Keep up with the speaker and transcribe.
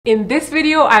In this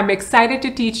video, I'm excited to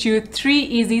teach you 3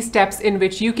 easy steps in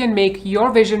which you can make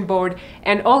your vision board.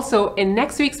 And also in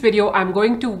next week's video, I'm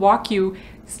going to walk you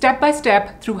step by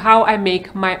step through how I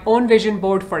make my own vision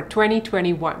board for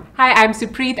 2021. Hi, I'm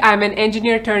Supreet. I'm an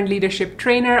engineer turned leadership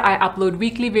trainer. I upload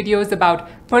weekly videos about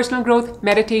personal growth,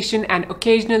 meditation, and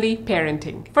occasionally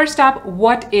parenting. First up,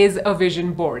 what is a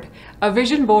vision board? A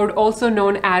vision board, also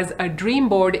known as a dream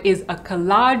board, is a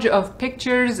collage of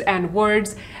pictures and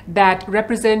words that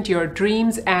represent your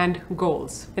dreams and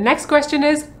goals. The next question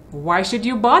is, why should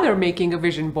you bother making a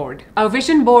vision board? A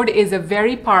vision board is a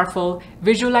very powerful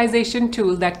visualization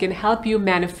tool that can help you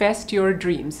manifest your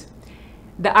dreams.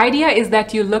 The idea is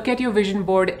that you look at your vision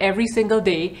board every single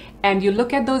day and you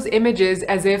look at those images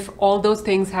as if all those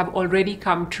things have already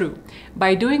come true.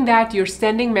 By doing that, you're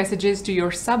sending messages to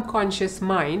your subconscious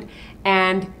mind,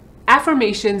 and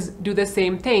affirmations do the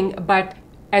same thing, but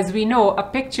as we know, a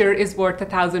picture is worth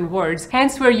 1,000 words.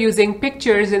 Hence, we're using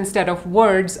pictures instead of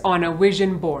words on a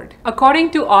vision board.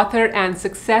 According to author and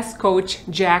success coach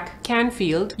Jack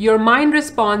Canfield, your mind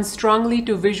responds strongly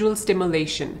to visual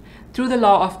stimulation. Through the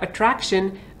law of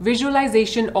attraction,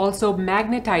 visualization also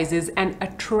magnetizes and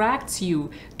attracts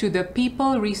you to the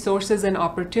people, resources, and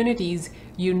opportunities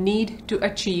you need to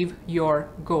achieve your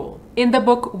goal. In the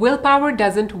book Willpower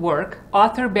Doesn't Work,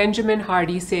 author Benjamin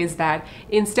Hardy says that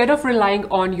instead of relying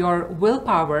on your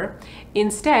willpower,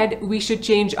 instead we should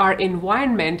change our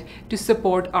environment to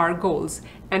support our goals.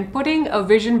 And putting a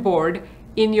vision board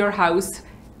in your house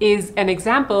is an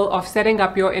example of setting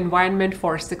up your environment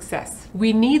for success.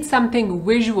 We need something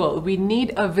visual. We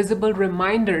need a visible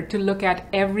reminder to look at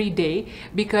every day,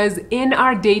 because in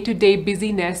our day-to-day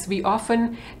busyness, we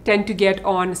often tend to get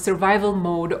on survival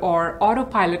mode or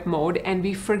autopilot mode, and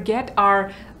we forget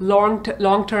our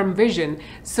long-term vision.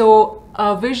 So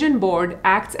a vision board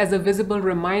acts as a visible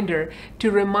reminder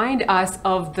to remind us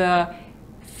of the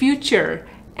future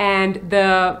and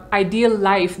the ideal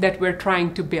life that we're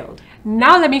trying to build.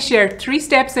 Now let me share 3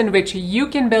 steps in which you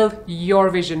can build your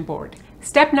vision board.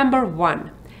 Step number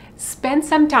 1, spend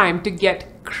some time to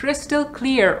get crystal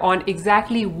clear on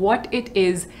exactly what it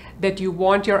is that you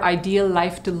want your ideal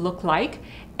life to look like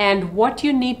and what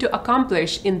you need to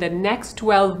accomplish in the next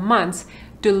 12 months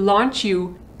to launch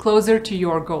you closer to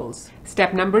your goals.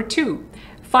 Step number 2,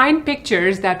 find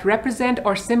pictures that represent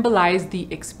or symbolize the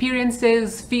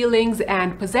experiences, feelings,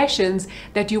 and possessions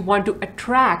that you want to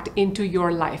attract into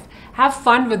your life. Have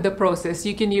fun with the process.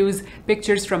 You can use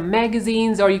pictures from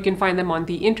magazines, or you can find them on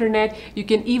the internet. You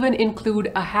can even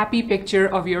include a happy picture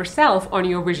of yourself on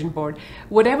your vision board.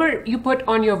 Whatever you put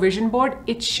on your vision board,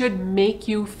 it should make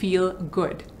you feel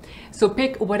good. So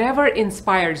pick whatever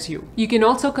inspires you. You can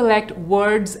also collect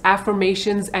words,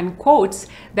 affirmations, and quotes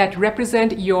that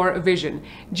represent your vision.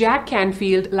 Jack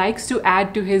Canfield likes to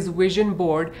add to his vision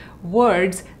board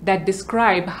words that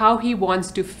describe how he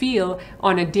wants to feel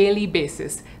on a daily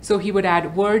basis. So he would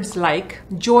add words like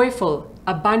joyful,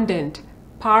 abundant,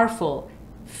 powerful,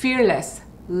 fearless,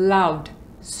 loved,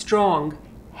 strong,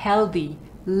 healthy,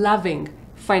 loving,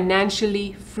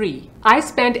 financially free. I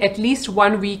spent at least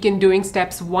 1 week in doing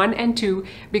steps 1 and 2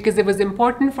 because it was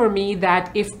important for me that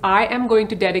if I am going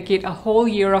to dedicate a whole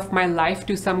year of my life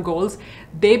to some goals,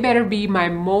 they better be my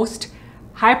most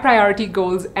high priority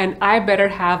goals, and I better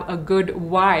have a good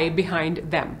why behind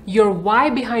them. Your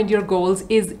why behind your goals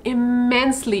is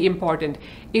immensely important.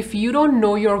 If you don't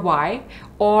know your why,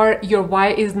 or your why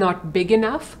is not big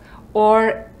enough,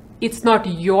 or it's not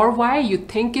your why, you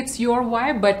think it's your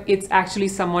why, but it's actually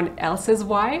someone else's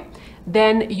why,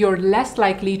 then you're less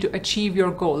likely to achieve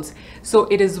your goals. So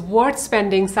it is worth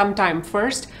spending some time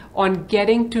first on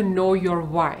getting to know your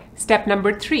why. Step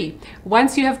number 3,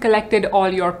 once you have collected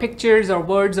all your pictures or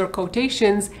words or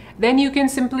quotations, then you can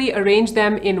simply arrange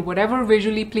them in whatever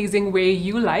visually pleasing way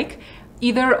you like,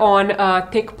 either on a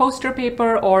thick poster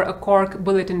paper or a cork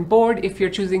bulletin board if you're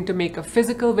choosing to make a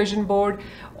physical vision board,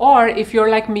 or if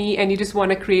you're like me and you just want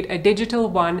to create a digital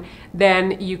one,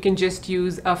 then you can just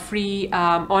use a free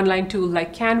online tool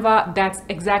like Canva. That's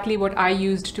exactly what I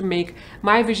used to make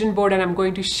my vision board, and I'm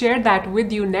going to share that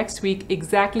with you next week,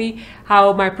 exactly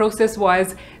how my process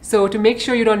was. So to make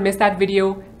sure you don't miss that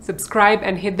video, subscribe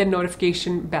and hit the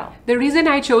notification bell. The reason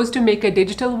I chose to make a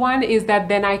digital one is that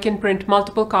then I can print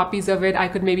multiple copies of it. I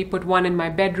could maybe put one in my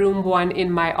bedroom, one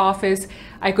in my office.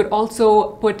 I could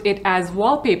also put it as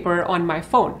wallpaper on my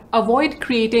phone. Avoid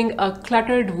creating a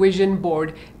cluttered vision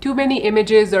board. Too many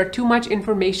images or too much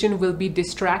information will be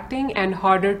distracting and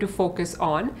harder to focus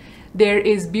on. There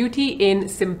is beauty in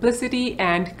simplicity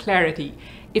and clarity.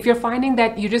 If you're finding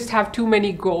that you just have too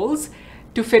many goals,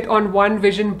 to fit on one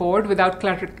vision board without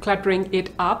cluttering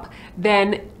it up,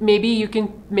 then maybe you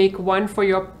can make one for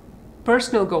your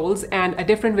personal goals and a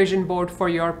different vision board for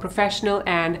your professional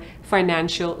and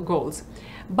financial goals.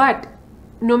 But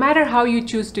no matter how you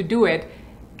choose to do it,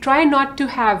 try not to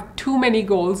have too many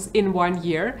goals in one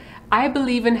year. I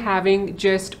believe in having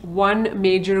just one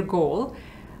major goal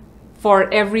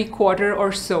for every quarter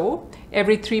or so,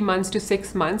 every 3 months to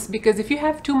 6 months, because if you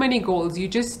have too many goals, you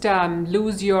just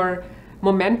lose your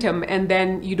momentum and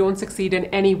then you don't succeed in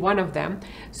any one of them.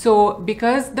 So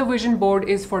because the vision board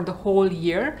is for the whole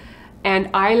year,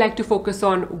 and I like to focus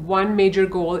on one major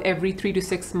goal every 3 to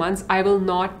 6 months, I will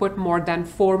not put more than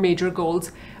 4 major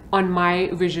goals on my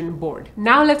vision board.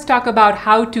 Now let's talk about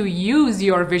how to use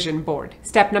your vision board.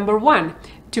 Step number 1,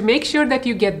 to make sure that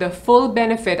you get the full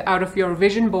benefit out of your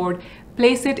vision board,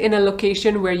 place it in a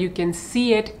location where you can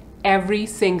see it every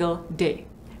single day.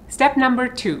 Step number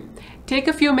 2, take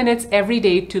a few minutes every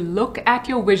day to look at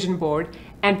your vision board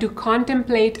and to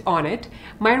contemplate on it.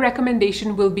 My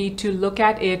recommendation will be to look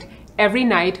at it every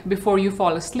night before you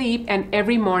fall asleep and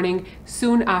every morning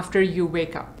soon after you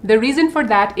wake up. The reason for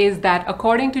that is that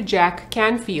according to Jack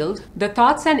Canfield, the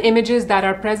thoughts and images that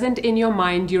are present in your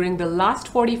mind during the last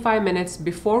 45 minutes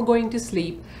before going to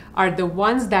sleep are the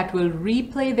ones that will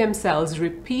replay themselves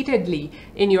repeatedly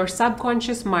in your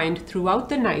subconscious mind throughout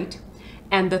the night,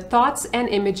 and the thoughts and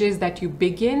images that you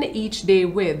begin each day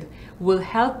with will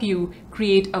help you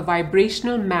create a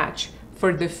vibrational match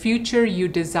for the future you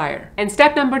desire. And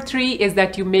step number 3 is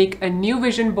that you make a new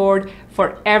vision board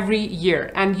for every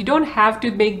year. And you don't have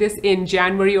to make this in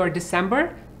January or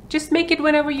December. Just make it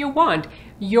whenever you want.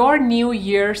 Your new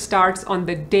year starts on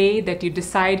the day that you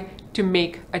decide to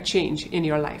make a change in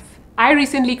your life. I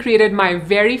recently created my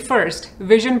very first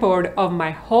vision board of my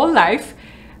whole life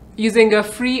using a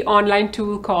free online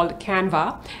tool called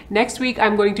Canva. Next week,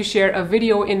 I'm going to share a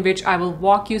video in which I will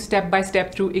walk you step by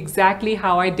step through exactly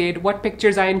how I did, what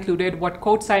pictures I included, what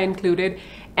quotes I included.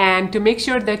 And to make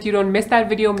sure that you don't miss that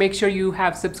video, make sure you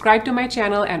have subscribed to my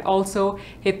channel and also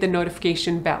hit the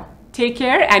notification bell. Take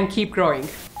care and keep growing.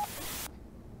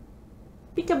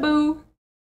 Peekaboo!